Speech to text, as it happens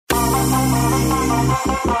Yo,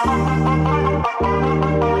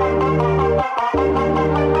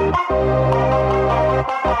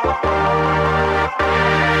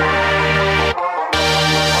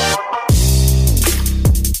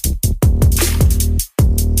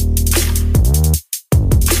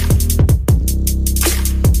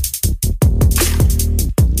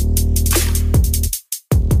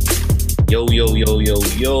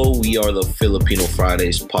 we are the Filipino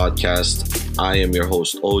Fridays podcast. I am your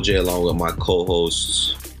host, OJ, along with my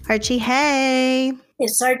co-hosts, Archie, hey.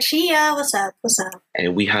 It's Archia. What's up?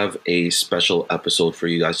 And we have a special episode for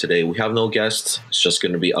you guys today. We have no guests. It's just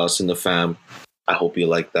going to be us and the fam. I hope you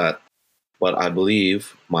like that. But I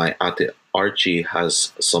believe my ate Archie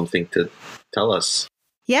has something to tell us.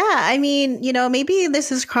 Yeah, I mean, maybe this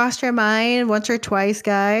has crossed your mind once or twice,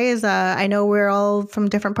 guys. I know we're all from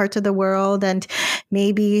different parts of the world, and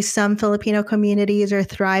maybe some Filipino communities are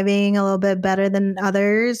thriving a little bit better than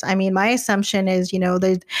others. I mean, my assumption is,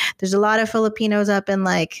 there's a lot of Filipinos up in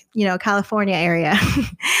California area.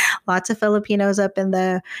 Lots of Filipinos up in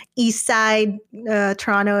the east side,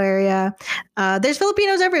 Toronto area. There's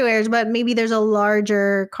Filipinos everywhere, but maybe there's a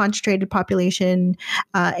larger concentrated population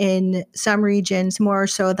in some regions more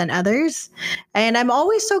so than others. And I'm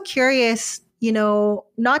always so curious,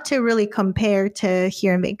 not to really compare to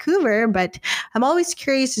here in Vancouver, but I'm always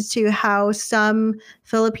curious as to how some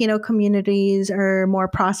Filipino communities are more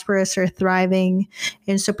prosperous or thriving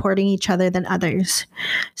in supporting each other than others.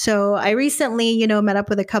 So I recently, met up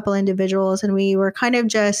with a couple individuals, and we were kind of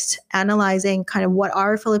just analyzing kind of what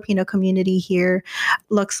our Filipino community here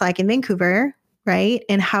looks like in Vancouver, right?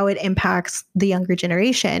 And how it impacts the younger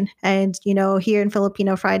generation. And, here in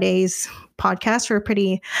Filipino Fridays podcast, we're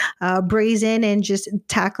pretty brazen and just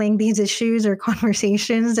tackling these issues or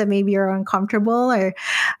conversations that maybe are uncomfortable, or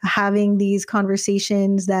having these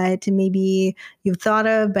conversations that maybe you've thought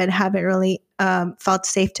of but haven't really felt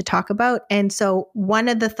safe to talk about. And so one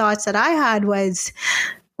of the thoughts that I had was,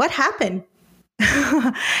 what happened?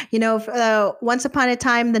 Once upon a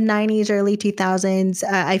time, the 90s, early 2000s,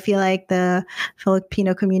 I feel like the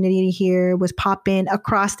Filipino community here was popping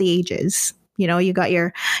across the ages. You got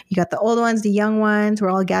the old ones, the young ones.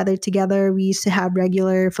 We're all gathered together. We used to have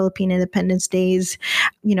regular Philippine Independence Days,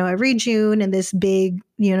 every June in this big,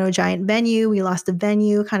 giant venue. We lost the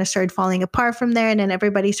venue, kind of started falling apart from there. And then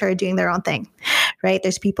everybody started doing their own thing, right?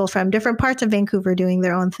 There's people from different parts of Vancouver doing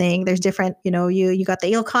their own thing. There's different, you got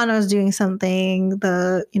the Ilocanos doing something,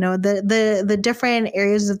 the different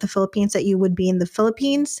areas of the Philippines that you would be in the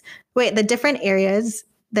Philippines. The different areas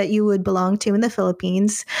that you would belong to in the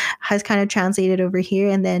Philippines has kind of translated over here.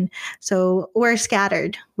 And then, so we're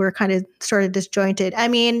scattered. We're kind of sort of disjointed. I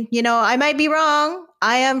mean, I might be wrong.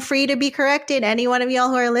 I am free to be corrected. Any one of y'all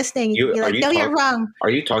who are listening, you're wrong. Are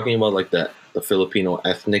you talking about like the Filipino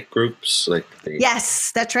ethnic groups?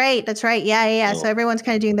 Yes, that's right. Yeah. Oh. So everyone's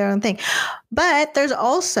kind of doing their own thing. But there's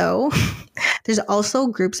also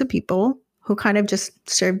groups of people who kind of just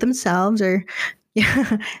serve themselves, or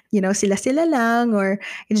sila lang, or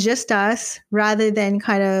it's just us, rather than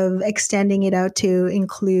kind of extending it out to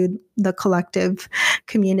include the collective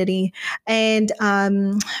community. And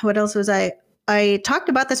what else was I talked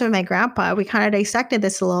about this with my grandpa. We kind of dissected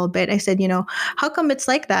this a little bit. I said, how come it's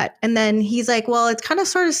like that? And then he's like, well, it's kind of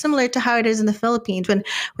sort of similar to how it is in the Philippines.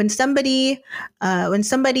 When somebody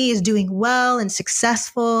is doing well and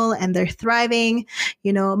successful and they're thriving,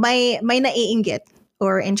 may naiinggit.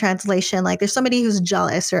 Or in translation, like there's somebody who's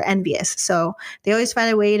jealous or envious. So they always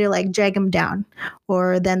find a way to like drag them down,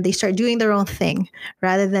 or then they start doing their own thing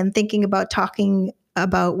rather than thinking about talking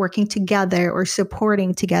about working together or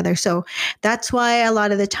supporting together. So that's why a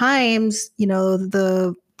lot of the times,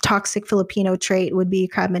 the toxic Filipino trait would be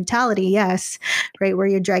crab mentality. Yes, right. Where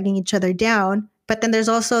you're dragging each other down. But then there's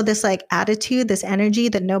also this like attitude, this energy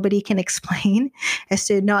that nobody can explain as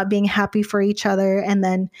to not being happy for each other. And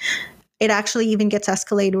then it actually even gets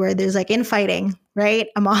escalated where there's like infighting, right?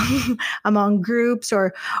 Among groups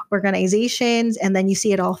or organizations. And then you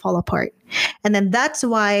see it all fall apart. And then that's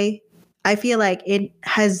why I feel like it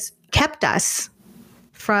has kept us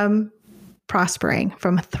from prospering,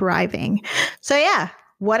 from thriving. So yeah,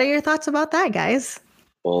 what are your thoughts about that, guys?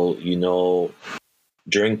 Well,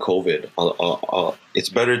 during COVID, it's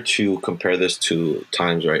better to compare this to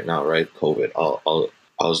times right now, right? COVID.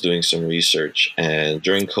 I was doing some research, and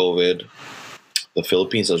during COVID, the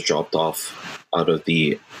Philippines has dropped off out of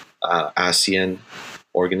the ASEAN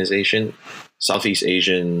organization, Southeast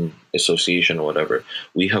Asian Association or whatever.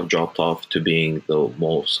 We have dropped off to being the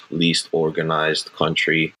least organized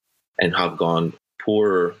country and have gone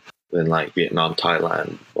poorer than like Vietnam,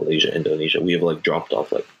 Thailand, Malaysia, Indonesia. We have like dropped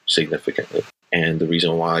off like significantly. And the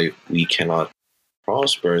reason why we cannot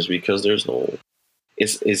prosper is because there's no.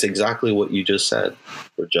 It's exactly what you just said.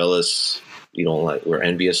 We're jealous. We're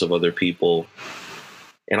envious of other people.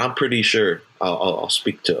 And I'm pretty sure I'll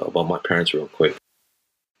speak about my parents real quick.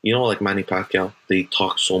 Like Manny Pacquiao, they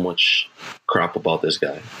talk so much crap about this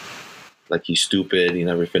guy. Like he's stupid. He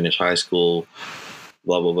never finished high school.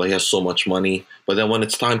 Blah blah blah. He has so much money, but then when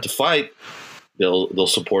it's time to fight, they'll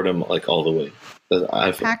support him like all the way.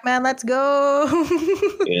 Pac-Man, let's go.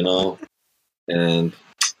 And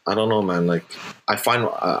I don't know, man. Like I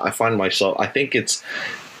find myself. I think it's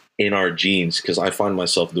in our genes because I find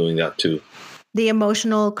myself doing that too. The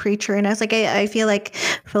emotional creature in us. Like I feel like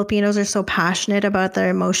Filipinos are so passionate about their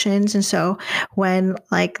emotions, and so when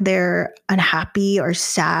like they're unhappy or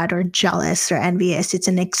sad or jealous or envious, it's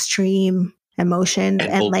an extreme emotion.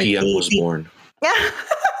 And like OPM was born. Yeah.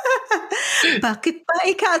 Bakit ba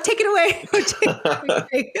ikaw? Take it away.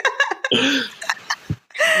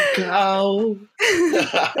 Cow.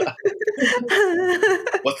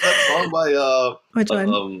 What's that song by which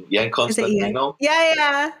one? Yan Constantino?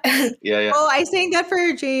 Yeah. Yeah. Oh, I sang that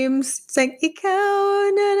for James. It's like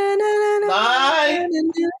ikaw na na na na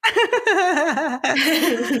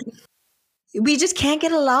na. We just can't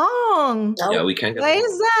get along. Yeah, we can't get along. Why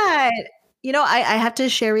is that? I have to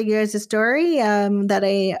share with you guys a story that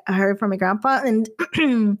I heard from my grandpa, and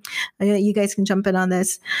you guys can jump in on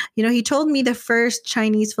this. He told me the first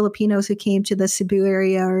Chinese Filipinos who came to the Cebu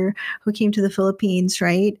area or who came to the Philippines,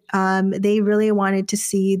 right? They really wanted to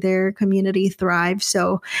see their community thrive.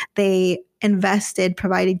 So they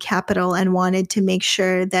provided capital and wanted to make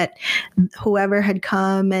sure that whoever had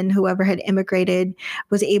come and whoever had immigrated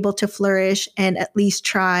was able to flourish and at least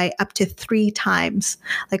try up to 3 times.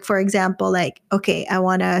 Like, for example, okay, I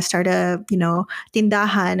want to start a,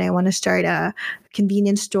 tindahan. I want to start a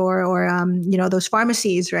convenience store or, those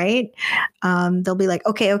pharmacies, right? They'll be like,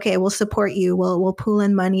 okay, we'll support you. We'll pool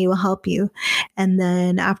in money. We'll help you. And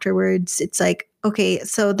then afterwards, it's like, okay,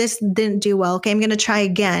 so this didn't do well. Okay, I'm going to try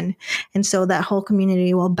again. And so that whole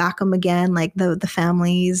community will back them again, like the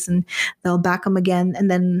families, and they'll back them again. And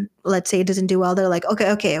then let's say it doesn't do well. They're like,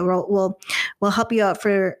 okay, we'll help you out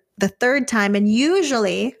for the 3rd time. And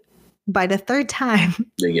usually by the 3rd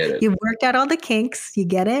time, they get it. You've worked out all the kinks, you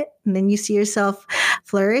get it. And then you see yourself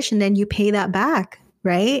flourish and then you pay that back.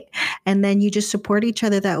 Right. And then you just support each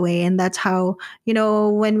other that way. And that's how,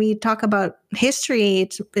 when we talk about history,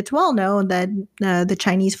 it's well known that the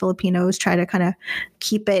Chinese Filipinos try to kind of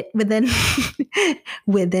keep it within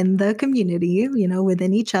the community,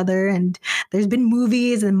 within each other. And there's been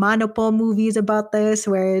movies and Manopol movies about this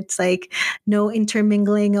where it's like no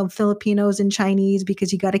intermingling of Filipinos and Chinese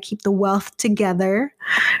because you got to keep the wealth together.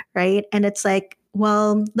 Right. And it's like,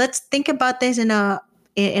 well, let's think about this in a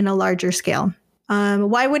larger scale.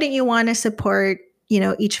 Why wouldn't you want to support,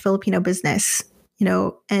 each Filipino business,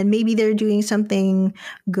 and maybe they're doing something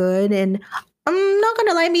good, and I'm not going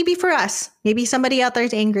to lie, maybe for us, maybe somebody out there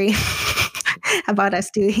is angry about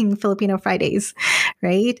us doing Filipino Fridays,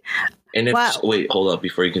 right? And wait, hold up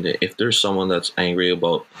before you continue. If there's someone that's angry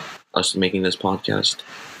about us making this podcast,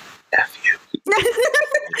 F you.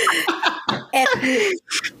 F you.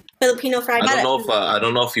 Filipino Friday. I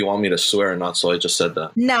don't know if you want me to swear or not, so I just said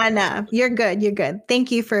that. Nah, you're good.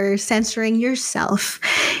 Thank you for censoring yourself.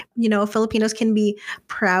 Filipinos can be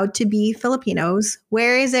proud to be Filipinos.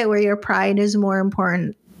 Where is it where your pride is more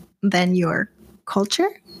important than your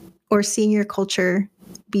culture or seeing your culture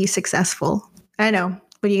be successful? I know.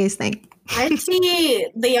 What do you guys think? I see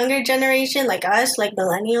the younger generation, like us, like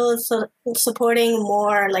millennials, supporting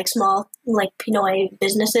more like small, like Pinoy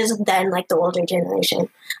businesses than like the older generation.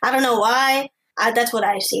 I don't know why. That's what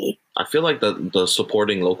I see. I feel like the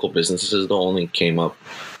supporting local businesses though only came up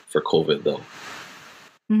for COVID though.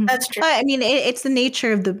 Mm-hmm. That's true. I mean, it's the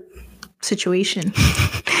nature of the situation.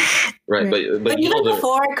 Right, but even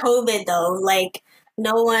before COVID though, like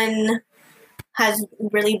no one has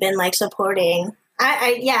really been like supporting.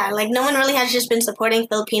 Like no one really has just been supporting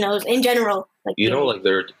Filipinos in general. Like we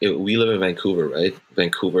live in Vancouver, right?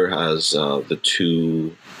 Vancouver has the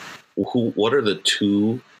two. What are the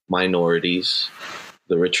 2 minorities,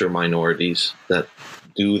 the richer minorities that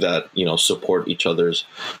do that? Support each other's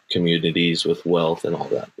communities with wealth and all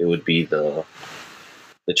that. It would be the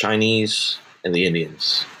Chinese and the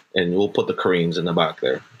Indians, and we'll put the Koreans in the back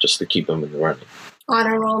there just to keep them in the running.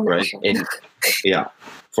 Honor roll, right? And,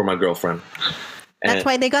 for my girlfriend. That's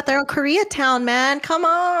why they got their own Koreatown, man. Come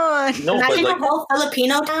on. No, but like, a whole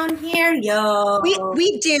Filipino town here, yo.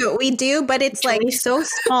 We do, but it's like so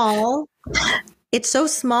small. It's so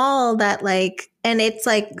small that and it's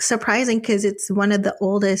like surprising because it's one of the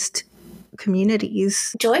oldest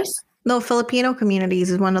communities. Joyce? No, Filipino communities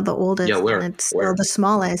is one of the oldest, Yeah, and it's still the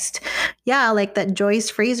smallest. Yeah, like that Joyce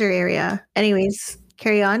Fraser area. Anyways,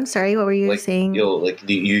 carry on. Sorry, what were you Like, saying? like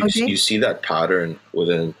you see that pattern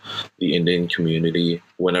within the Indian community.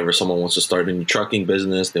 Whenever someone wants to start a new trucking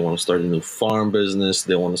business, they want to start a new farm business,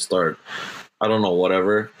 they want to start, I don't know,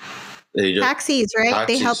 whatever. They just Taxis, right?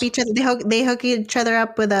 They help each other. They hook each other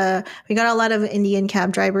up with a. We got a lot of Indian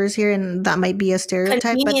cab drivers here, and that might be a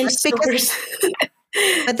stereotype, but Convenience stores.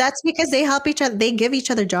 that's because they help each other. They give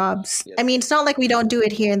each other jobs. Yes. I mean, it's not like we don't do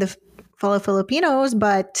it here in the fellow Filipinos,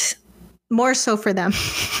 but more so for them.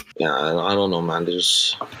 Yeah, I don't know, man.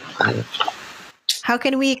 There's How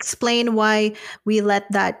can we explain why we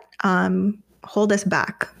let that hold us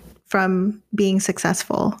back from being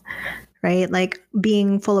successful? Right? Like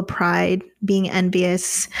being full of pride, being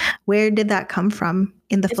envious. Where did that come from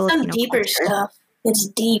in the It's Filipino some deeper culture? stuff. It's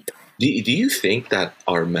deep. do you think that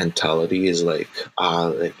our mentality is like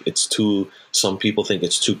it's too, some people think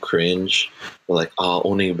it's too cringe, or like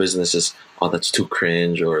owning a business is, that's too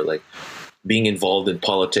cringe, or like being involved in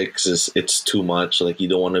politics is, it's too much, like you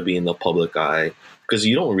don't want to be in the public eye, because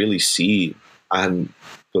you don't really see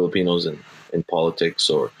Filipinos in politics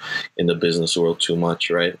or in the business world too much,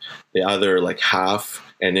 right? They either like half,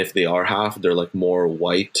 and if they are half, they're like more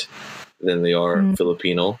white than they are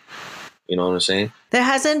Filipino. You know what I'm saying? There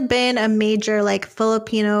hasn't been a major like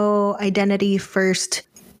Filipino identity first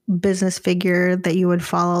business figure that you would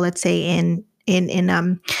follow, let's say in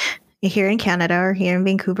here in Canada or here in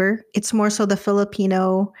Vancouver. It's more so the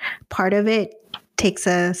Filipino part of it takes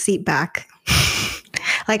a seat back.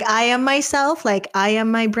 Like I am myself, like I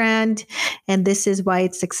am my brand, and this is why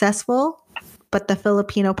it's successful. But the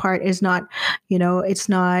Filipino part is not, it's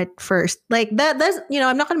not first. Like that's,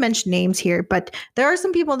 I'm not going to mention names here, but there are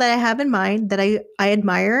some people that I have in mind that I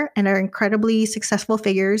admire and are incredibly successful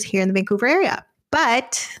figures here in the Vancouver area.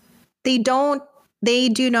 But they do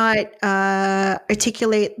not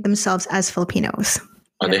articulate themselves as Filipinos.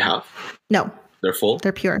 Are they half? No. They're full?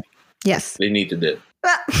 They're pure. Yes. They need to dip.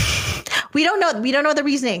 We don't know. We don't know the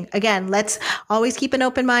reasoning. Again, let's always keep an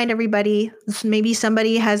open mind, everybody. Maybe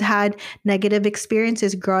somebody has had negative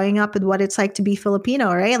experiences growing up with what it's like to be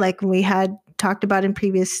Filipino, right? Like we had talked about in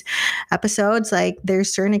previous episodes, like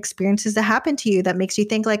there's certain experiences that happen to you that makes you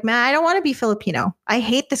think like, man, I don't want to be Filipino. I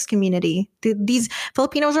hate this community. These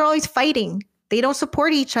Filipinos are always fighting. They don't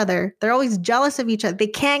support each other. They're always jealous of each other. They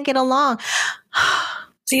can't get along.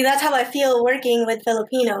 See, that's how I feel working with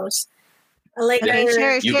Filipinos. Like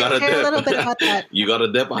share a little bit about that. You got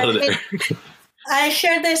to dip out of there. I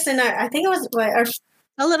shared this in I think it was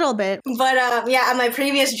a little bit. But at my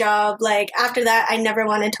previous job, like after that, I never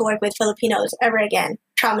wanted to work with Filipinos ever again.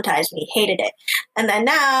 Traumatized me, hated it. And then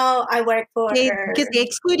now I work for because they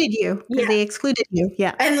excluded you. They excluded you.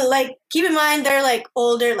 Yeah. And like keep in mind they're like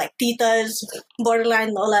older, like titas,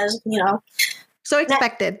 borderline lolas, So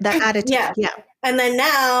expected that attitude. Yeah. And then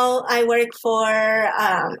now I work for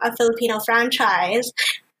a Filipino franchise,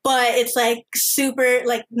 but it's like super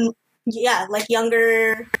like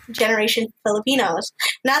younger generation Filipinos.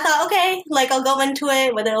 And I thought, okay, like I'll go into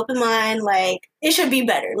it with an open mind. Like it should be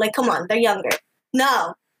better. Like come on, they're younger.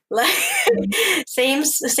 No, like same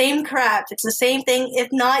crap. It's the same thing,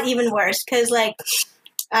 if not even worse. Because like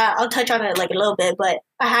I'll touch on it like a little bit, but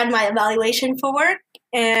I had my evaluation for work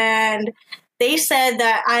and they said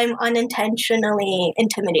that I'm unintentionally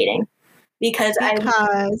intimidating because I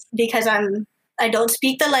don't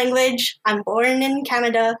speak the language. I'm born in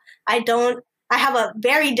Canada. I have a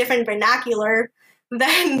very different vernacular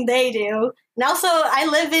than they do. And also I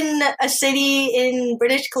live in a city in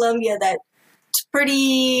British Columbia that's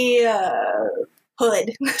pretty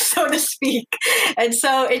hood, so to speak. And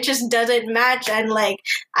so it just doesn't match. And like,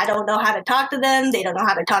 I don't know how to talk to them. They don't know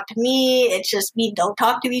how to talk to me. It's just we don't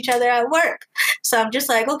talk to each other at work. So I'm just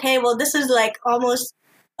like, okay, well, this is like almost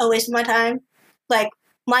a waste of my time, like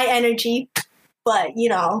my energy. But,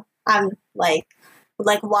 I'm like,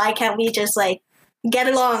 why can't we just like get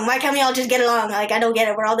along? Why can't we all just get along? Like, I don't get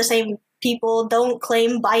it. We're all the same people. Don't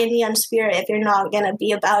claim Bayan spirit if you're not going to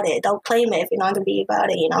be about it. Don't claim it if you're not going to be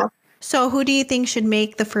about it, So who do you think should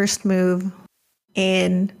make the first move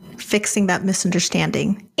in fixing that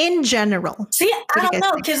misunderstanding in general? See, I don't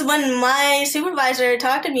know, because when my supervisor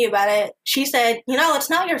talked to me about it, she said, it's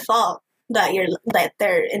not your fault that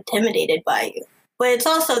they're intimidated by you, but it's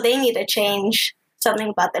also they need to change something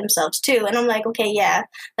about themselves too. And I'm like, okay, yeah,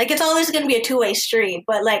 like it's always going to be a two-way street,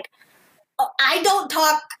 but like I don't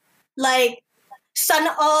talk like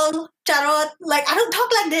Sana all charot, like I don't talk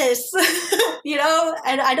like this,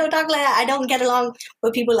 and I don't talk like that. I don't get along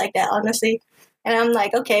with people like that, honestly. And I'm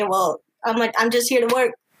like, okay, well, I'm just here to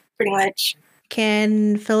work, pretty much.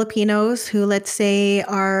 can Filipinos who, let's say,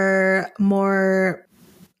 are more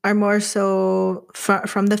so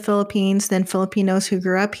from the Philippines than Filipinos who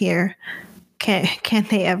grew up here, can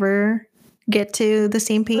they ever get to the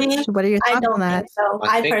same page? What are your I thoughts don't on that? think so.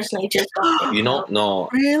 I personally just don't think You know, so. no,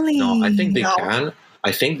 Really? no. I think they No. can.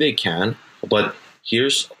 I think they can. But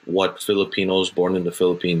here's what Filipinos born in the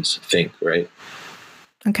Philippines think, right?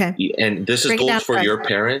 Okay. And this Break it down goes for for us. your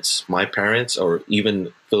parents, my parents, or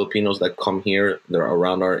even Filipinos that come here, they're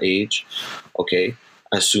around our age. Okay.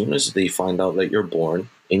 As soon as they find out that you're born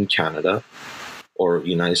in Canada or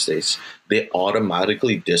United States, they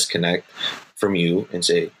automatically disconnect from you and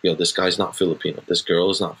say, yo, this guy's not Filipino. This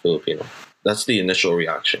girl is not Filipino. That's the initial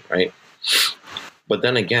reaction, right? But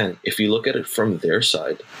then again, if you look at it from their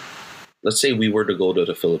side, let's say we were to go to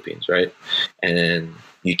the Philippines, right? And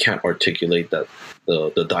you can't articulate that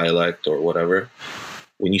the dialect or whatever.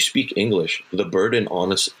 When you speak English, the burden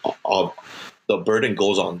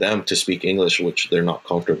goes on them to speak English, which they're not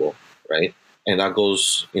comfortable, right? And that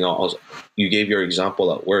goes, you gave your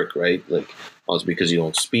example at work, right? Like, it's because you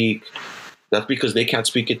don't speak. That's because they can't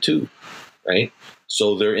speak it too, right?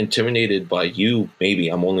 So they're intimidated by you. Maybe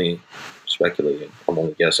I'm only speculating. I'm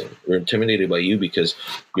only guessing. They're intimidated by you because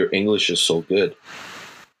your English is so good.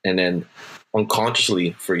 And then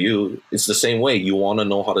unconsciously for you, it's the same way. You want to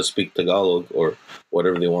know how to speak Tagalog or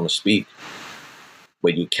whatever they want to speak,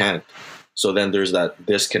 but you can't. So then there's that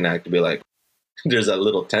disconnect to be like, there's that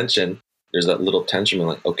little tension. There's that little tension.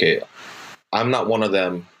 Like, okay, I'm not one of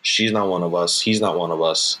them. She's not one of us. He's not one of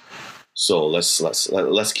us. So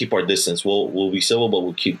let's keep our distance. We'll be civil, but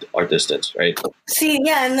we'll keep our distance, right? See,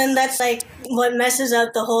 yeah, and then that's like what messes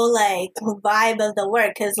up the whole like vibe of the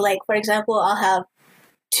work. Because, like, for example, I'll have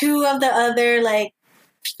two of the other like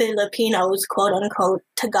Filipinos, quote unquote,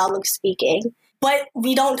 Tagalog speaking, but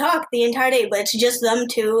we don't talk the entire day. But it's just them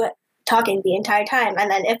two talking the entire time.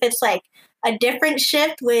 And then if it's like a different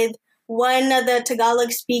shift with one of the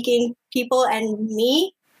Tagalog speaking people and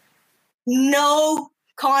me, no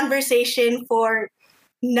conversation for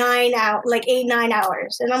 9 hours, like 8-9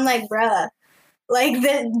 hours. And I'm like, bruh, like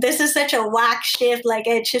this is such a whack shift. Like,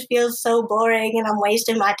 it just feels so boring and I'm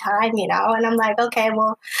wasting my time, And I'm like, okay,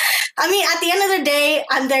 well, I mean, at the end of the day,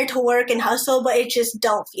 I'm there to work and hustle, but it just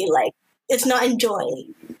don't feel like it's not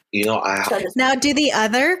enjoying. Now, do the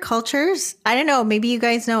other cultures, I don't know, maybe you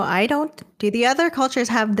guys know, I don't, do the other cultures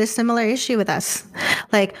have this similar issue with us?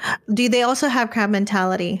 Like, do they also have crab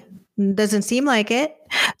mentality? Doesn't seem like it.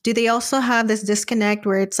 Do they also have this disconnect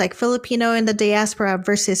where it's like Filipino in the diaspora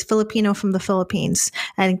versus Filipino from the Philippines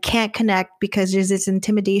and can't connect because there's this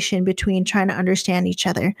intimidation between trying to understand each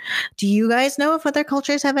other? Do you guys know if other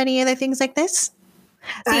cultures have any other things like this?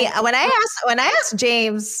 See, when I asked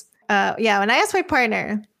James, when I asked my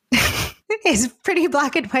partner, it's pretty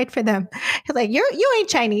black and white for them. He's like, you ain't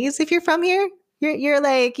Chinese if you're from here. You're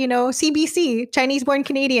like, CBC, Chinese born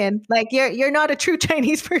Canadian. Like you're not a true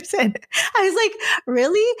Chinese person. I was like,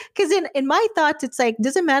 really? Because in my thoughts, it's like,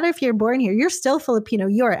 doesn't matter if you're born here, you're still Filipino.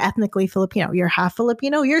 You're ethnically Filipino. You're half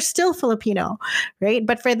Filipino. You're still Filipino, right?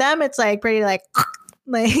 But for them, it's like pretty like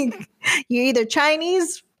you're either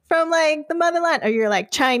Chinese from like the motherland or you're like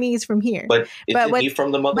Chinese from here. But isn't he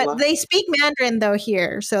from the motherland? But they speak Mandarin though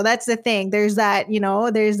here. So that's the thing. There's that,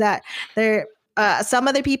 some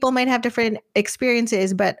other people might have different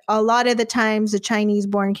experiences, but a lot of the times the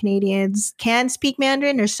Chinese-born Canadians can speak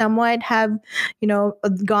Mandarin or somewhat have,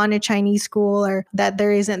 gone to Chinese school, or that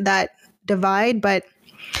there isn't that divide. But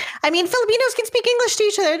I mean, Filipinos can speak English to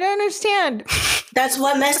each other. I don't understand. That's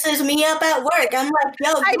what messes me up at work. I'm like, yo,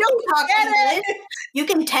 I don't talk get English. You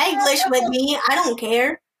can Taglish with me. I don't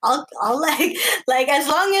care. I'll like as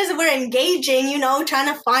long as we're engaging,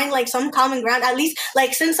 trying to find like some common ground. At least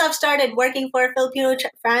like since I've started working for a Filipino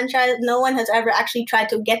franchise, no one has ever actually tried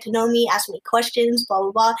to get to know me, ask me questions, blah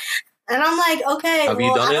blah blah. And I'm like, okay, have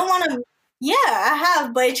you done I don't want to. Yeah, I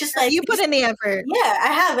have, but it's just like you put in the effort. Yeah, I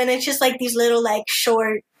have, and it's just like these little like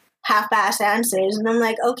short, half-ass answers, and I'm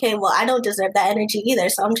like, okay, well, I don't deserve that energy either,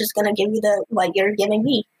 so I'm just gonna give you what you're giving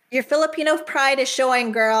me. Your Filipino pride is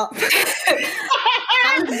showing, girl.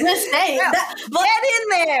 I'm just saying. Get in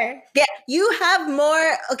there. You have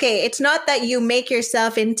more. Okay, it's not that you make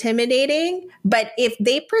yourself intimidating, but if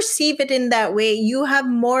they perceive it in that way, you have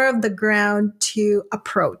more of the ground to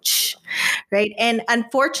approach, right? And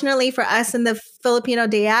unfortunately for us in the Filipino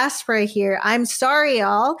diaspora here, I'm sorry,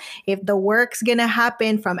 y'all, if the work's gonna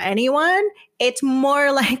happen from anyone, it's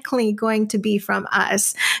more likely going to be from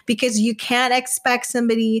us, because you can't expect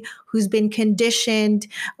somebody who's been conditioned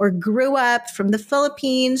or grew up from the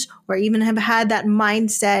Philippines or even have had that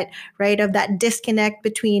mindset, right, of that disconnect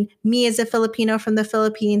between me as a Filipino from the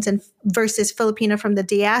Philippines and versus Filipino from the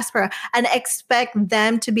diaspora and expect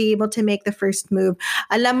them to be able to make the first move.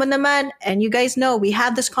 Alam mo naman, and you guys know, we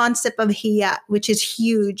have this concept of hiya, which is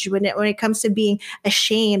huge when it comes to being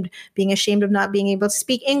ashamed of not being able to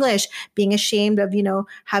speak English, being ashamed of,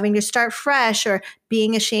 having to start fresh, or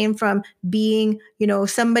being ashamed from being,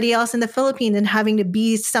 somebody else in the Philippines and having to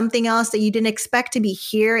be something else that you didn't expect to be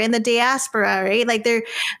here in the diaspora, right? Like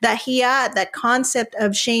that hiya, that concept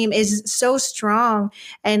of shame is so strong.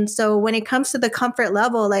 And so when it comes to the comfort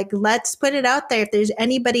level, like, let's put it out there. If there's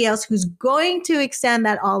anybody else who's going to extend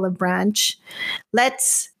that olive branch,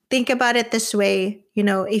 let's think about it this way.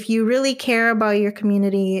 If you really care about your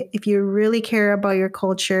community, if you really care about your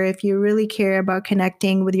culture, if you really care about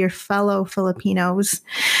connecting with your fellow Filipinos,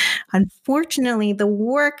 unfortunately, the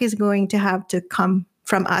work is going to have to come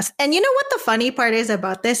from us. And you know what the funny part is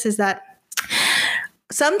about this is that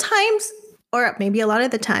sometimes, or maybe a lot of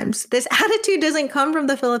the times, this attitude doesn't come from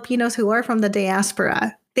the Filipinos who are from the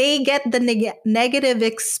diaspora. They get the negative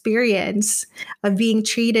experience of being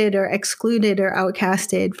treated or excluded or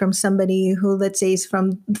outcasted from somebody who, let's say, is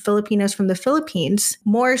from Filipinos from the Philippines,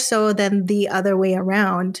 more so than the other way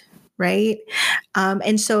around, right?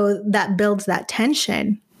 And so that builds that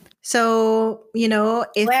tension. So,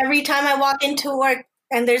 if every time I walk into work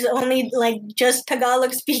and there's only just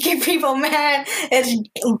Tagalog speaking people, man, it's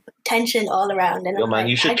tension all around. And man,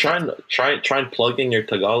 you should try and plug in your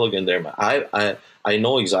Tagalog in there, man. I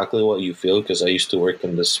know exactly what you feel because I used to work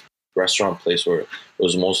in this restaurant place where it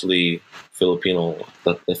was mostly Filipino,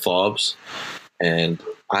 the fobs, and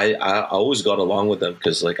I always got along with them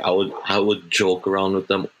because I would joke around with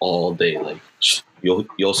them all day,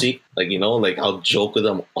 you'll see, I'll joke with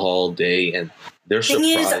them all day, and they're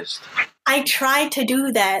surprised. I try to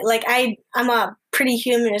do that. I'm a pretty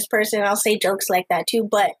humorous person. I'll say jokes like that too,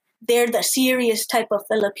 but they're the serious type of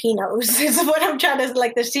Filipinos. Is what I'm trying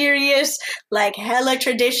to, the serious, hella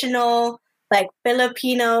traditional,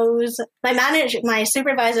 Filipinos. My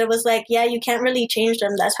supervisor was like, yeah, you can't really change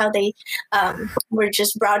them. That's how they were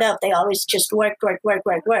just brought up. They always just work.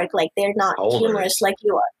 They're not humorous like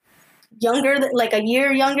you are. Younger, a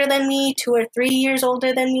year younger than me, 2 or 3 years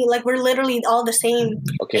older than me. We're literally all the same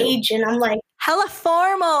age, and I'm like, hella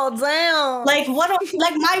formal, damn. My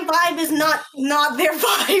vibe is not their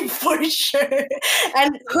vibe for sure.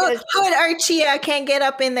 And Hood Archie, I can't get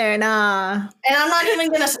up in there, nah. And I'm not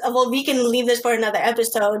even gonna. Well, we can leave this for another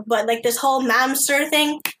episode. But this whole ma'am sir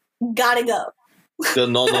thing, gotta go.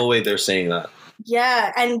 No way they're saying that.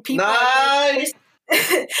 Yeah, and people. Nice.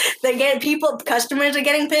 Customers are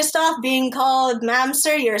getting pissed off being called ma'am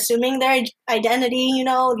sir. You're assuming their identity,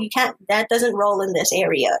 you can't, that doesn't roll in this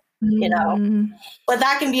area, but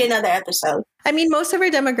that can be another episode. I mean, most of our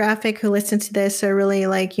demographic who listen to this are really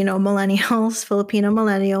millennials, Filipino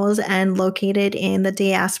millennials, and located in the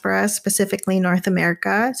diaspora, specifically North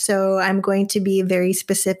America. So I'm going to be very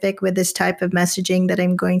specific with this type of messaging that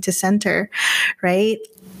I'm going to center, right?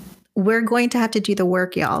 We're going to have to do the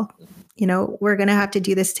work, y'all. We're going to have to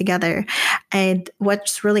do this together. And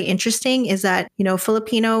what's really interesting is that,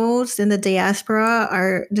 Filipinos in the diaspora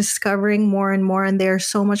are discovering more and more, and they're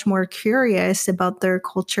so much more curious about their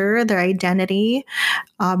culture, their identity,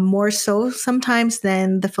 more so sometimes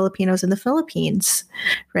than the Filipinos in the Philippines,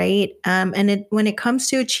 right? And when it comes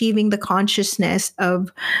to achieving the consciousness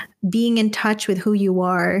of being in touch with who you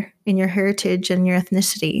are and your heritage and your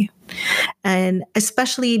ethnicity, and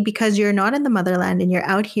especially because you're not in the motherland and you're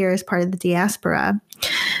out here as part of the diaspora,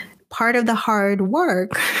 part of the hard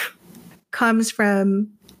work comes from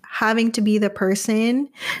having to be the person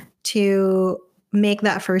to make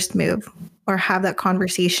that first move or have that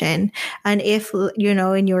conversation. And if,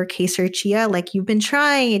 in your case, Archia, you've been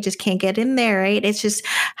trying, you just can't get in there, right? It's just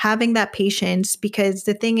having that patience, because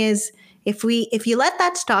the thing is, if you let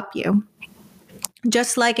that stop you,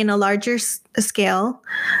 just like in a larger scale,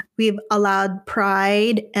 we've allowed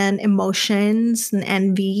pride and emotions and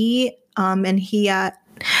envy and hiya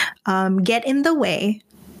get in the way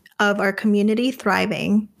of our community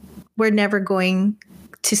thriving. We're never going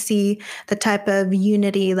to see the type of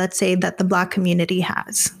unity, let's say, that the Black community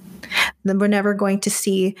has. Then we're never going to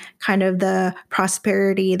see kind of the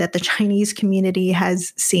prosperity that the Chinese community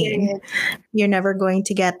has seen. You're never going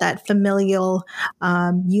to get that familial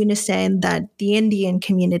unison that the Indian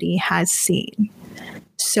community has seen.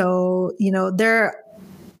 So,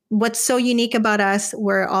 what's so unique about us,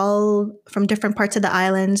 we're all from different parts of the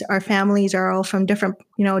islands. Our families are all from different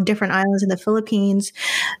islands in the Philippines,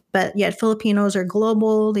 but yet Filipinos are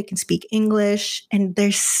global. They can speak English, and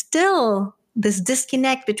there's still this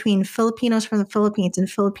disconnect between Filipinos from the Philippines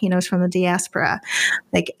and Filipinos from the diaspora.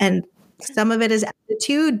 And some of it is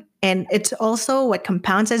attitude, And it's also what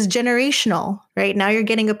compounds as generational, right? Now you're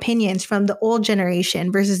getting opinions from the old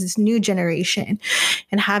generation versus this new generation,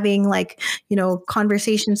 and having like,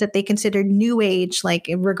 conversations that they consider new age, like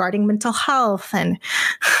regarding mental health and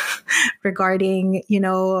regarding,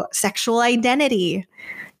 sexual identity,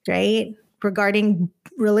 right? Regarding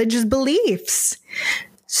religious beliefs.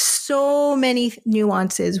 So many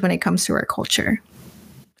nuances when it comes to our culture.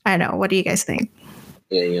 I don't know. What do you guys think?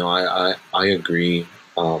 Yeah, I agree.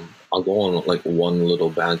 I'll go on like one little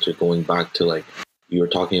banter going back to like you were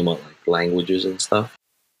talking about like languages and stuff.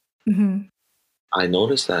 Mm-hmm. I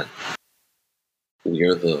noticed that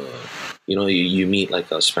we're you meet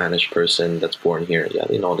like a Spanish person that's born here. Yeah,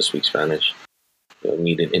 they know how to speak Spanish.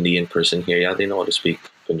 Meet an Indian person here. Yeah, they know how to speak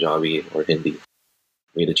Punjabi or Hindi.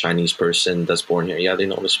 Meet a Chinese person that's born here. Yeah, they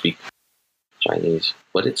know how to speak Chinese.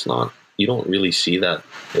 But it's not, you don't really see that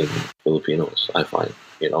in Filipinos, I find.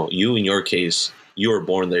 You in your case, you were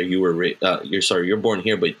born there. You're born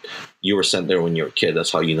here, but you were sent there when you were a kid.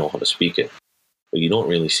 That's how you know how to speak it. But you don't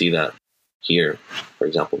really see that here. For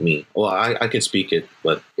example, me. Well, I can speak it,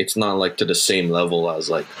 but it's not like to the same level as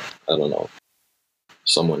like, I don't know,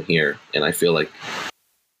 someone here. And I feel like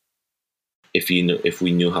if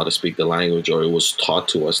we knew how to speak the language, or it was taught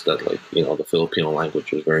to us that like, the Filipino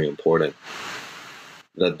language was very important,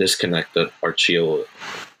 the disconnect that Archio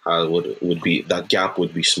would be, that gap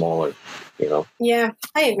would be smaller, Yeah,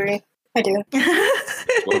 I agree. I do.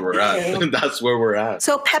 That's where we're at. That's where we're at.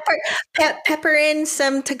 So pepper in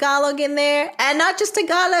some Tagalog in there, and not just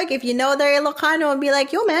Tagalog. If you know they're Ilocano, and be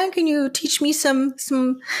like, "Yo, man, can you teach me some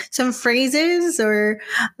phrases?" Or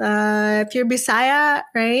if you're Bisaya,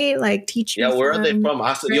 right? Like teach me. Yeah, where are they from?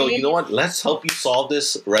 Right? Yo, you know what? Let's help you solve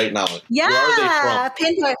this right now. Yeah, where are they from?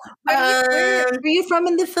 Pinpoint. Where are you from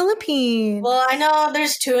in the Philippines? Well, I know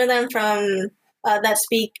there's two of them from that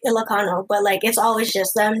speak Ilocano, but like it's always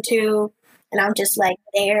just them two, and I'm just like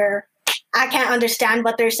there. I can't understand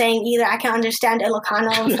what they're saying either. I can't understand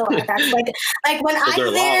Ilocano, so that's like when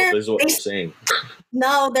I'm there. Loud, is what they're saying.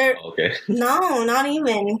 No, they're okay. No, not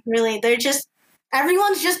even really. They're just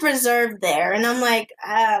everyone's just reserved there, and I'm like,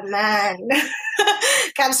 man,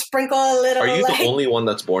 gotta sprinkle a little. Are you the only one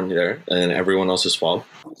that's born there, and everyone else is fob?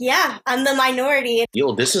 Yeah, I'm the minority.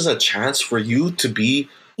 Yo, this is a chance for you to be.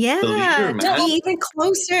 Yeah, leader, to be even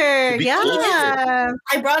closer. Closer.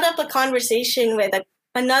 I brought up a conversation with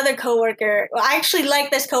another coworker. Well, I actually like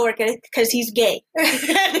this coworker because he's gay.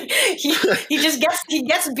 he just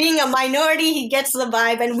gets being a minority. He gets the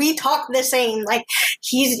vibe, and we talk the same. Like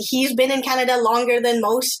he's been in Canada longer than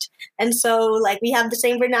most, and so like we have the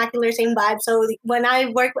same vernacular, same vibe. So when I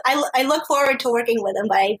work, I look forward to working with him,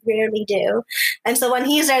 but I rarely do. And so when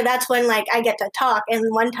he's there, that's when like I get to talk.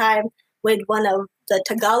 And one time with one of the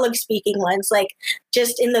Tagalog speaking ones, like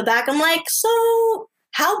just in the back, I'm like, so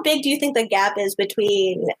how big do you think the gap is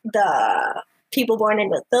between the people born in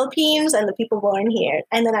the Philippines and the people born here?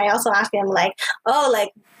 And then I also asked him like, oh,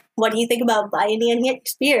 like, what do you think about Bayanihan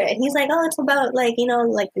spirit? And he's like, oh, it's about like,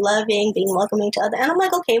 like loving, being welcoming to others. And I'm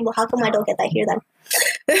like, okay, well, how come I don't get that here then?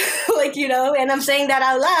 Like, and I'm saying that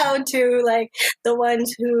out loud to like the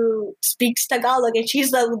ones who speaks Tagalog, and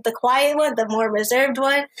she's the quiet one, the more reserved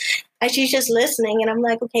one. And she's just listening, and I'm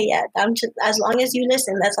like, okay, yeah, I'm just, as long as you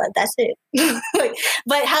listen, that's it. Like,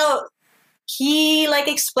 but how he like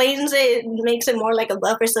explains it, makes it more like a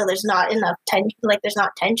buffer, so there's not enough tension, like there's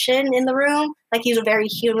not tension in the room. Like he's a very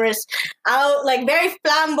humorous, like very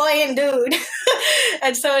flamboyant dude,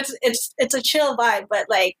 and so it's a chill vibe. But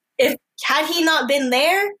like, if had he not been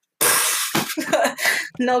there,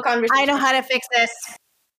 no conversation. I know how to fix this.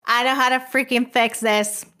 I know how to freaking fix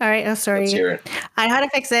this. All right. Oh, sorry. Let's hear it. I know how to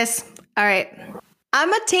fix this. All right. I'm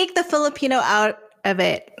going to take the Filipino out of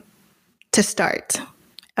it to start.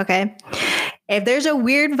 Okay. If there's a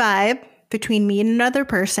weird vibe between me and another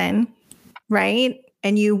person, right?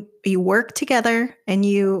 And you work together, and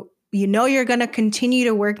you know you're going to continue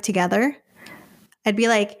to work together, I'd be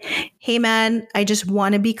like, hey, man, I just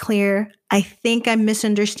want to be clear. I think I'm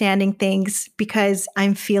misunderstanding things because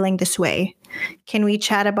I'm feeling this way. Can we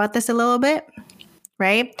chat about this a little bit?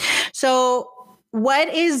 Right? So what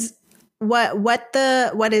is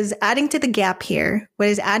adding to the gap here, what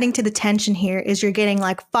is adding to the tension here is you're getting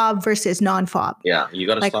like fob versus non-fob. Yeah, you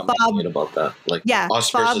got to like stop making it about that. Like us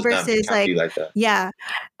fob versus them, like that. Yeah.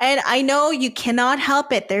 And I know you cannot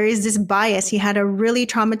help it. There is this bias. You had a really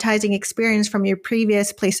traumatizing experience from your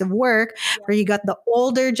previous place of work where you got the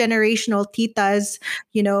older generational titas,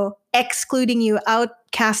 excluding you,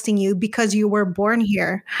 outcasting you because you were born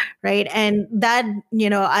here, right? And that,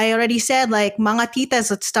 I already said, like, mga titas,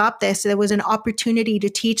 let's stop this. There was an opportunity to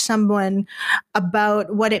teach someone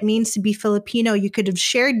about what it means to be Filipino. You could have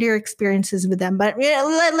shared your experiences with them, but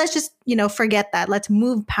let's just, forget that. Let's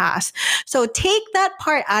move past. So take that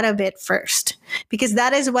part out of it first, because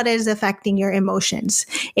that is what is affecting your emotions.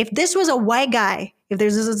 If this was a white guy, if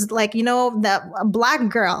there's this, like, that a black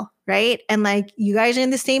girl, right? And like, you guys are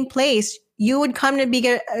in the same place, you would come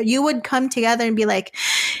together and be like,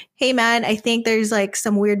 hey man, I think there's like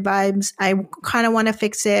some weird vibes. I kind of want to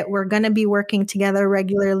fix it. We're going to be working together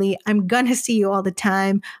regularly. I'm going to see you all the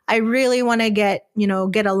time. I really want to get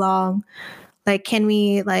along. Like, can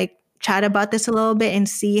we like chat about this a little bit and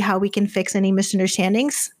see how we can fix any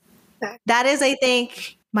misunderstandings? That is, I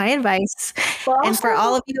think, my advice. Well, and for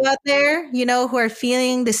all of you out there, who are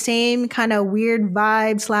feeling the same kind of weird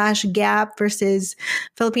vibe / gap versus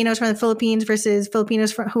Filipinos from the Philippines versus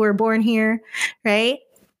Filipinos who are born here, right?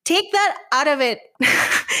 Take that out of it.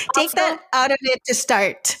 Take that out of it to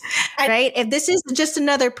start, right? If this is just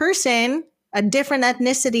another person, a different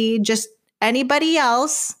ethnicity, just anybody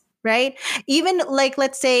else, right? Even like,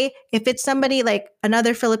 let's say if it's somebody like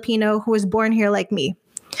another Filipino who was born here like me,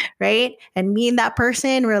 right? And me and that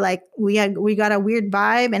person, we're like, we got a weird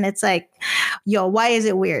vibe, and it's like, yo, why is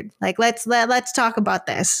it weird? Like, let's talk about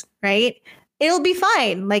this, right? It'll be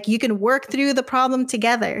fine. Like, you can work through the problem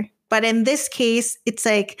together. But in this case, it's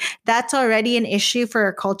like, that's already an issue for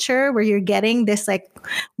our culture where you're getting this like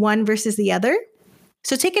one versus the other.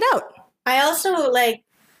 So take it out. I also like,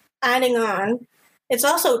 adding on, it's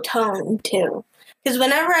also tone too. Because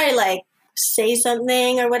whenever I like say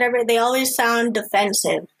something or whatever, they always sound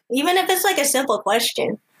defensive. Even if it's like a simple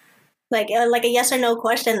question, like a yes or no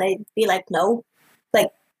question, they'd be like, no.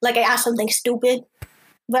 Like I asked something stupid,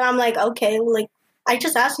 but I'm like, okay, like I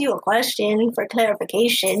just asked you a question for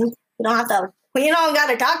clarification. You don't have to. Well, you don't got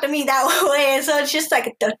to talk to me that way. So it's just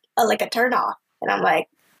like a turn off. And I'm like,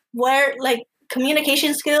 where like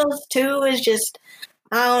communication skills too is just,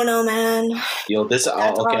 I don't know, man. Yo, this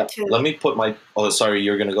okay. Let me put my. Oh, sorry,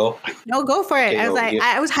 you're gonna go. No, go for it. Okay,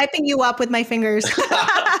 I was hyping you up with my fingers.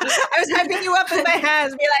 I was hyping you up with my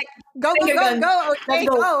hands. Be like, go. Okay, let's go.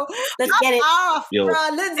 Let's get it. Off, yo. Bro,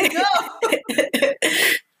 let's go.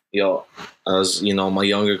 Yo, as you know, my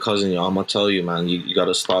younger cousin, I'm gonna tell you, man, you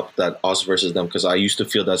gotta stop that us versus them, because I used to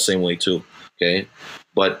feel that same way too. Okay,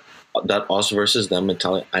 but that us versus them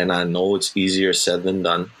mentality, and I know it's easier said than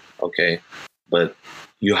done. Okay, but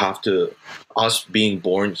you have to, us being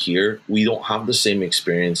born here, we don't have the same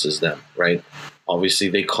experience as them, right? Obviously,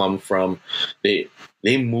 they come from, they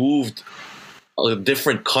moved a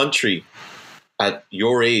different country at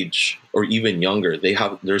your age or even younger.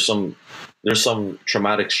 There's some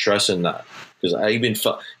traumatic stress in that. Because I even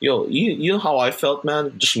felt, you know how I felt,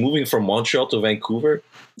 man, just moving from Montreal to Vancouver.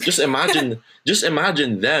 Just imagine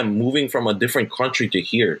them moving from a different country to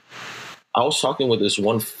here. I was talking with this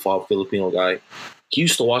one Filipino guy. He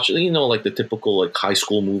used to watch, like the typical like high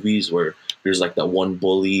school movies where there's like that one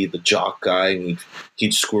bully, the jock guy, and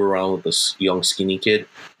he'd screw around with this young skinny kid.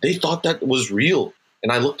 They thought that was real,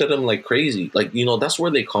 and I looked at him like crazy. Like, that's where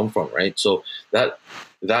they come from, right? So that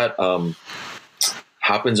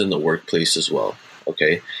happens in the workplace as well.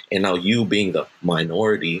 Okay, and now you being the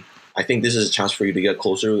minority, I think this is a chance for you to get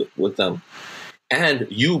closer with them. And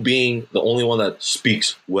you being the only one that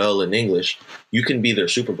speaks well in English, you can be their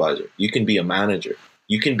supervisor. You can be a manager.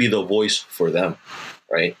 You can be the voice for them,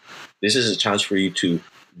 right? This is a chance for you to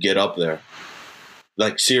get up there.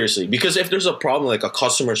 Like, seriously. Because if there's a problem, like a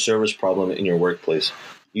customer service problem in your workplace,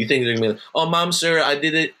 you think they're going to be like, oh, ma'am, sir, I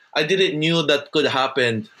didn't knew that could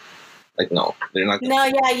happen. Like, no, they're not. No,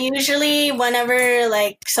 yeah, usually whenever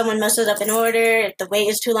like someone messes up an order, if the wait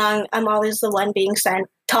is too long, I'm always the one being sent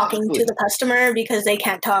talking to the customer because they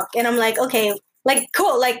can't talk. And I'm like, okay, like,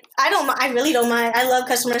 cool. Like, I really don't mind. I love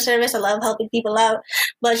customer service. I love helping people out.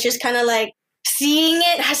 But it's just kind of like seeing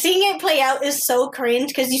it play out is so cringe,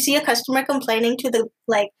 because you see a customer complaining to the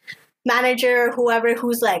like manager or whoever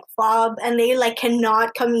who's like fob, and they like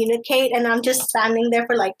cannot communicate, and I'm just standing there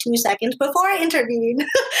for like 2 seconds before I intervene.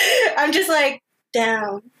 I'm just like,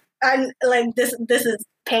 damn, I'm like, this is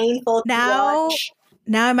painful to watch.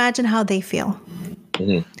 Now imagine how they feel.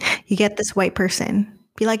 Mm-hmm. You get this white person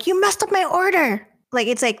be like, you messed up my order. Like,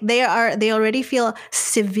 it's like they already feel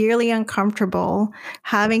severely uncomfortable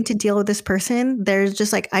having to deal with this person. They're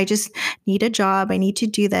just like, I just need a job. I need to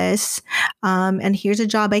do this. And here's a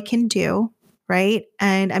job I can do. Right.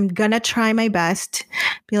 And I'm going to try my best.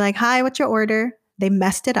 Be like, hi, what's your order? They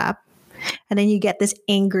messed it up. And then you get this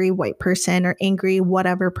angry white person or angry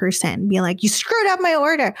whatever person being like, you screwed up my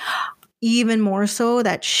order. Even more so,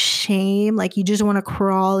 that shame, like you just want to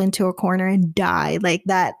crawl into a corner and die. Like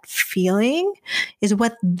that feeling is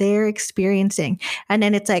what they're experiencing. And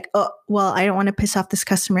then it's like, oh, well, I don't want to piss off this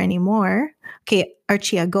customer anymore. Okay,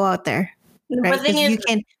 Archia, go out there. Right? The thing is,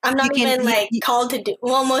 I'm not even called to do.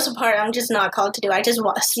 Well, most of the part, I'm just not called to do. I just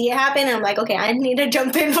see it happen, and I'm like, okay, I need to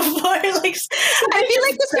jump in before. Like, I feel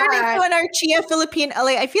like this turned into an Archia Philippine.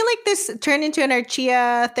 Like, I feel like this turned into an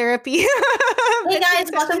Archia therapy. Hey guys,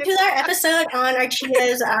 welcome to our episode on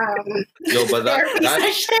Archia's. No, but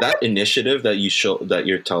that initiative that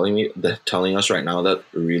you're telling us right now, that's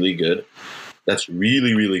really good. That's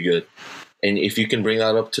really, really good. And if you can bring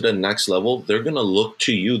that up to the next level, they're gonna look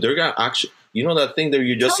to you. They're gonna actually, you know, that thing that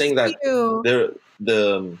you're just saying that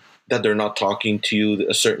they're not talking to you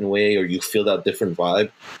a certain way, or you feel that different vibe.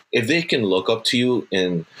 If they can look up to you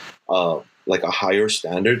in like a higher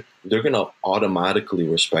standard, they're gonna automatically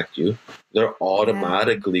respect you. They're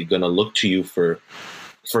automatically gonna look to you for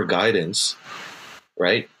guidance,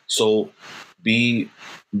 right? So you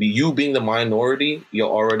being the minority, you're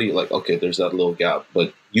already like, okay, there's that little gap,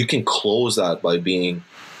 but you can close that by being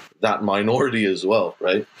that minority as well,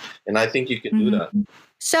 right? And I think you can do that.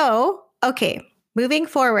 So, okay, moving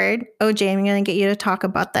forward, OJ, I'm going to get you to talk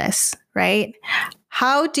about this, right?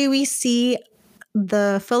 How do we see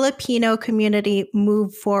the Filipino community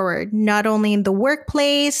move forward, not only in the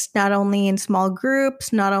workplace, not only in small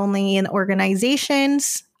groups, not only in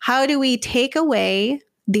organizations? How do we take away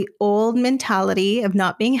the old mentality of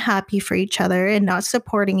not being happy for each other and not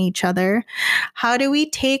supporting each other? How do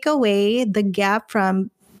we take away the gap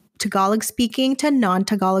from Tagalog speaking to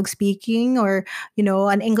non-Tagalog speaking, or, you know,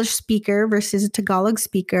 an English speaker versus a Tagalog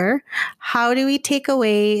speaker? How do we take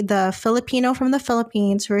away the Filipino from the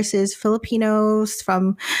Philippines versus Filipinos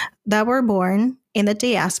from that were born in the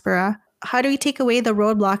diaspora? How do we take away the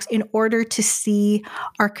roadblocks in order to see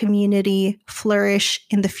our community flourish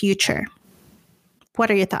in the future?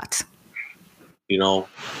 What are your thoughts? You know,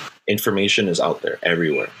 information is out there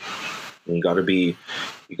everywhere. You gotta be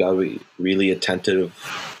really attentive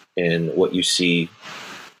in what you see.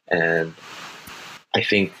 And I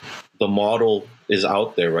think the model is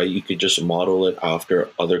out there, right? You could just model it after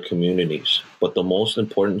other communities. But the most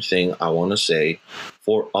important thing I want to say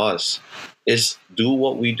for us is do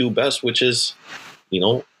what we do best, which is, you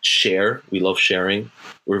know, share. We love sharing.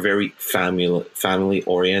 We're very family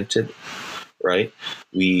oriented. Right?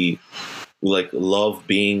 We like love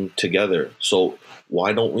being together. So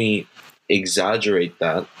why don't we exaggerate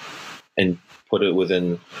that and put it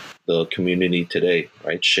within the community today,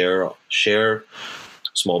 right? Share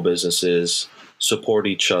small businesses, support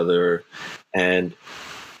each other, and,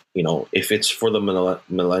 you know, if it's for the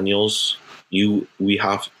millennials, we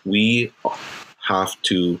have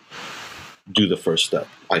to do the first step.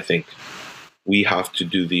 I think we have to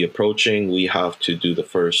do the approaching. We have to do the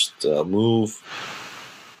first move.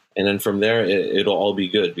 And then from there, it'll all be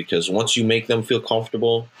good, because once you make them feel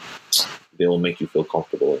comfortable, they'll make you feel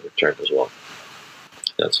comfortable in return as well.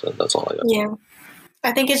 That's all I got. Yeah.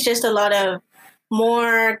 I think it's just a lot of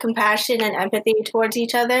more compassion and empathy towards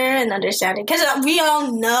each other and understanding. Because we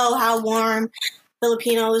all know how warm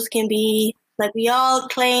Filipinos can be. Like, we all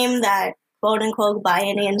claim that quote-unquote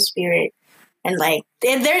Bayanihan spirit. And like,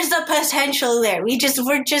 there's the potential there. We just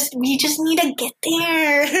need to get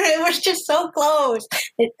there. We're just so close,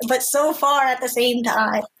 but so far at the same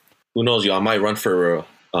time. Who knows? I might run for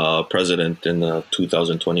president in the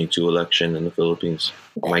 2022 election in the Philippines.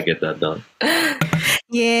 I might get that done.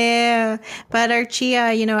 Yeah. But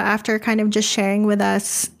Archia, you know, after kind of just sharing with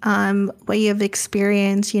us what you have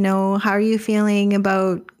experienced, you know, how are you feeling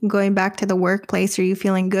about going back to the workplace? Are you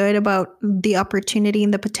feeling good about the opportunity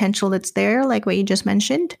and the potential that's there, like what you just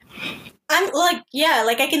mentioned? I'm like, yeah,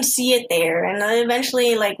 like I can see it there. And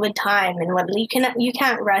eventually, like with time and what, you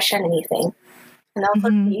can't rush anything. And also,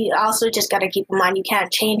 you also just got to keep in mind, you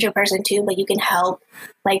can't change a person too, but you can help,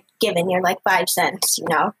 like giving your like 5 cents, you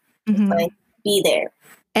know, like be there.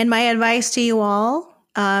 And my advice to you all,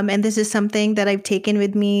 and this is something that I've taken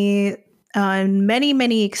with me on many,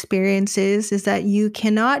 many experiences, is that you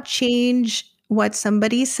cannot change what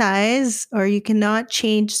somebody says, or you cannot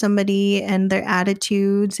change somebody and their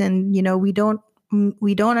attitudes. And, you know, we don't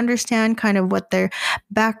understand kind of what their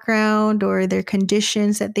background or their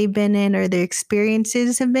conditions that they've been in or their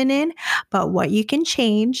experiences have been in. But what you can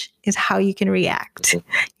change is how you can react, you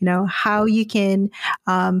know, how you can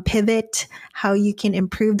pivot, how you can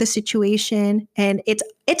improve the situation. And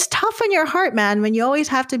it's tough on your heart, man, when you always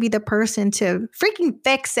have to be the person to freaking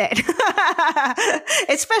fix it,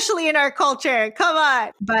 especially in our culture. Come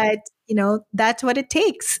on. But that's what it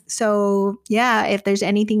takes. So yeah, if there's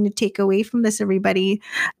anything to take away from this, everybody,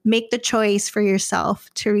 make the choice for yourself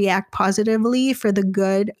to react positively for the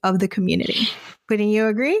good of the community. Wouldn't you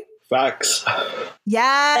agree? Facts.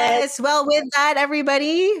 Yes. Well, with that,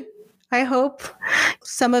 everybody, I hope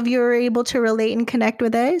some of you are able to relate and connect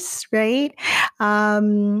with us, right?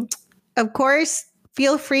 Of course,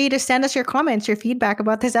 feel free to send us your comments, your feedback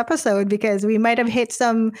about this episode, because we might have hit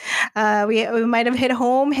some, we might have hit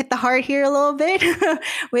the heart here a little bit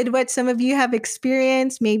with what some of you have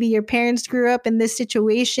experienced. Maybe your parents grew up in this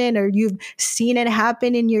situation or you've seen it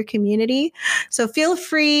happen in your community. So feel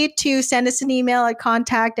free to send us an email at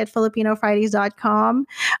contact@filipinofridays.com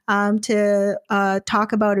to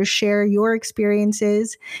talk about or share your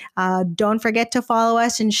experiences. Don't forget to follow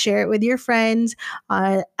us and share it with your friends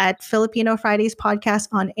at Filipino Fridays Podcast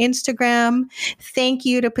on Instagram. Thank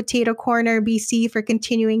you to Potato Corner BC for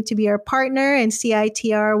continuing to be our partner and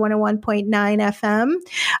CITR 101.9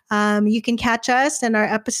 FM. You can catch us in our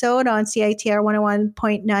episode on CITR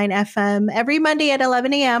 101.9 FM every Monday at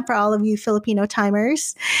 11 a.m. for all of you Filipino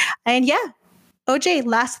timers. And yeah, OJ,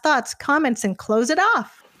 last thoughts, comments, and close it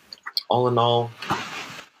off. All in all,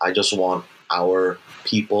 I just want our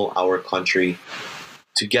people, our country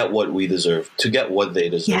to get what we deserve, to get what they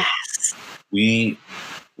deserve. Yes. We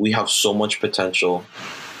have so much potential.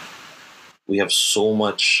 We have so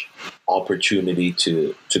much opportunity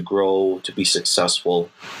to grow, to be successful.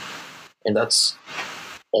 And that's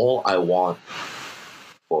all I want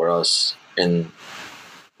for us in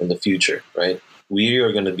the future, right? We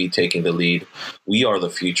are going to be taking the lead. We are the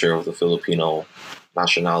future of the Filipino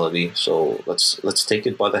nationality. So let's take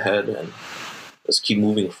it by the head and let's keep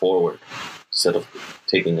moving forward instead of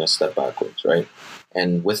taking a step backwards, right?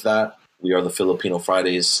 And with that, we are the Filipino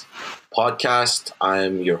Fridays podcast.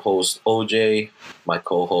 I'm your host, OJ. My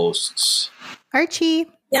co-hosts, Archie.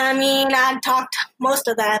 Yeah, I mean, I talked most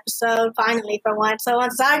of the episode finally for once. So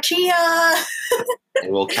it's Archie. And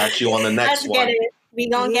we'll catch you on the next one. Let's get it. We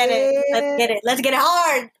gonna get it. Let's get it. Let's get it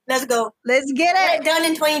hard. Let's go. Let's get it. Get it done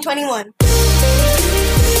in 2021.